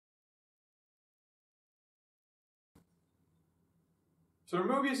To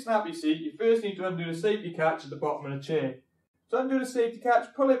remove your Snappi seat, you first need to undo the safety catch at the bottom of the chair. To undo the safety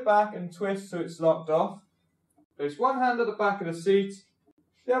catch, pull it back and twist so it's locked off. Place one hand at the back of the seat,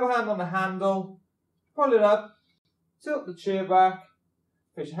 the other hand on the handle, pull it up, tilt the chair back,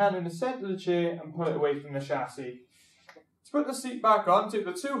 place your hand in the centre of the chair and pull it away from the chassis. To put the seat back on, take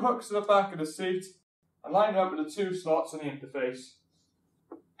the two hooks to the back of the seat and line it up with the two slots on the interface.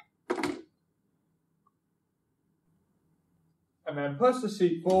 And then push the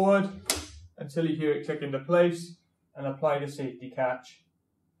seat forward until you hear it click into place and apply the safety catch.